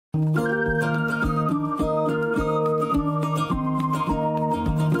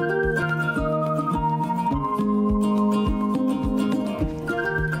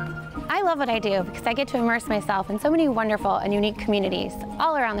I do because I get to immerse myself in so many wonderful and unique communities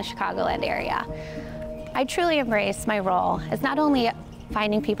all around the Chicagoland area. I truly embrace my role as not only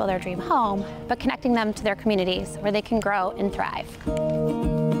finding people their dream home, but connecting them to their communities where they can grow and thrive.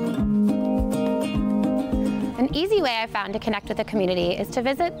 An easy way I found to connect with the community is to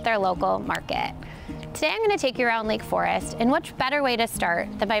visit their local market. Today I'm going to take you around Lake Forest, and what better way to start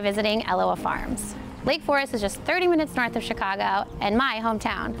than by visiting Elawa Farms. Lake Forest is just 30 minutes north of Chicago and my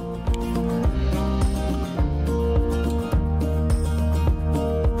hometown.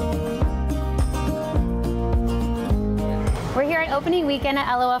 We're here at opening weekend at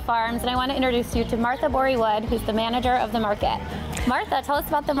Elawa Farms, and I want to introduce you to Martha Wood, who's the manager of the market. Martha, tell us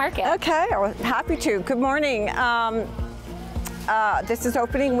about the market. Okay, I'm happy to. Good morning. This is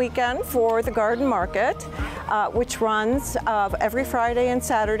opening weekend for the garden market, which runs every Friday and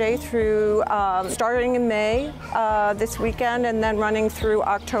Saturday through starting in May this weekend and then running through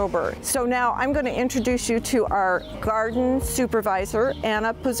October. So now I'm going to introduce you to our garden supervisor,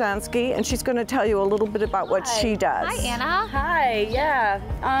 Anna Pozanski, and she's going to tell you a little bit about what she does. Hi, Anna. Hi, yeah.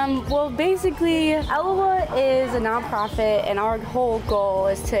 Well, basically, Elawa is a nonprofit, and our whole goal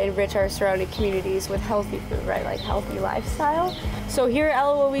is to enrich our surrounding communities with healthy food, right? Like healthy lifestyle. So here at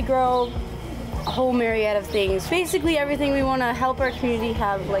Elawa, we grow a whole myriad of things. Basically everything. We want to help our community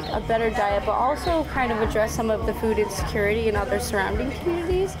have like a better diet, but also kind of address some of the food insecurity in other surrounding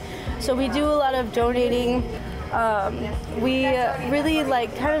communities. So we do a lot of donating. We really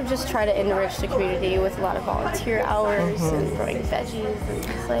like kind of just try to enrich the community with a lot of volunteer hours and growing veggies and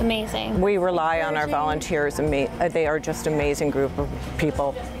just like amazing. We rely on our volunteers, and they are just an amazing group of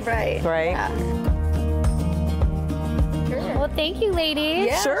people. Right. Right? Yeah. Well, thank you, ladies.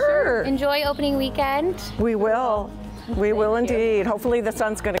 Yeah, sure. Enjoy opening weekend. We will. We will indeed. Hopefully the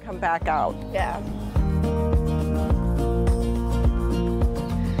sun's going to come back out. Yeah.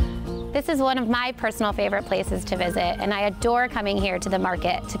 This is one of my personal favorite places to visit, and I adore coming here to the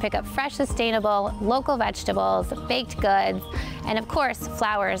market to pick up fresh, sustainable, local vegetables, baked goods, and of course,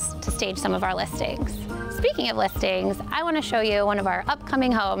 flowers to stage some of our listings. Speaking of listings, I want to show you one of our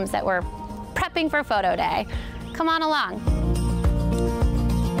upcoming homes that we're prepping for photo day. Come on along.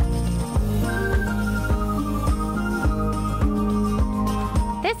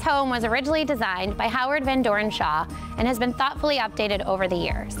 This home was originally designed by Howard Van Doren Shaw and has been thoughtfully updated over the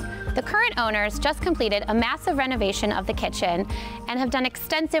years. The current owners just completed a massive renovation of the kitchen and have done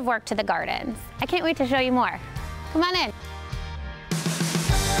extensive work to the gardens. I can't wait to show you more. Come on in.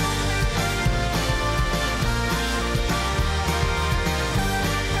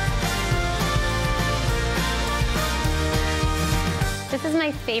 This is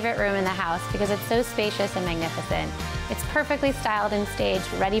my favorite room in the house because it's so spacious and magnificent. It's perfectly styled and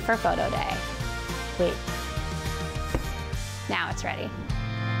staged, ready for photo day. Wait. Now it's ready.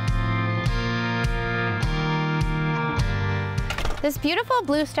 This beautiful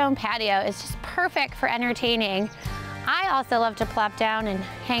bluestone patio is just perfect for entertaining. I also love to plop down and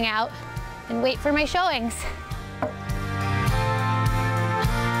hang out and wait for my showings.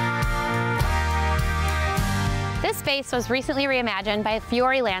 This space was recently reimagined by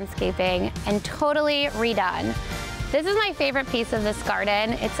Fiore Landscaping and totally redone. This is my favorite piece of this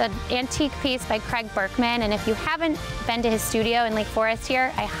garden. It's an antique piece by Craig Berkman, and if you haven't been to his studio in Lake Forest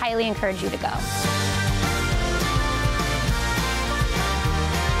here, I highly encourage you to go.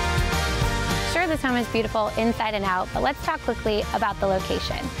 Sure, this home is beautiful inside and out, but let's talk quickly about the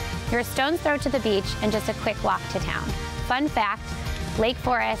location. You're a stone's throw to the beach and just a quick walk to town. Fun fact, Lake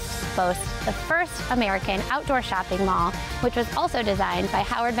Forest boasts the first American outdoor shopping mall, which was also designed by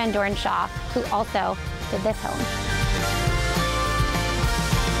Howard Van Doren Shaw, who also did this home.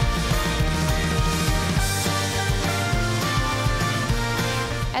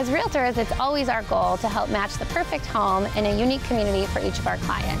 As realtors, it's always our goal to help match the perfect home in a unique community for each of our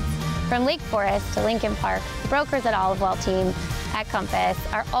clients. From Lake Forest to Lincoln Park, the brokers at Olivewell team at Compass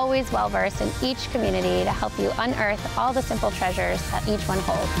are always well-versed in each community to help you unearth all the simple treasures that each one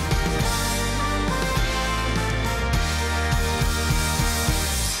holds.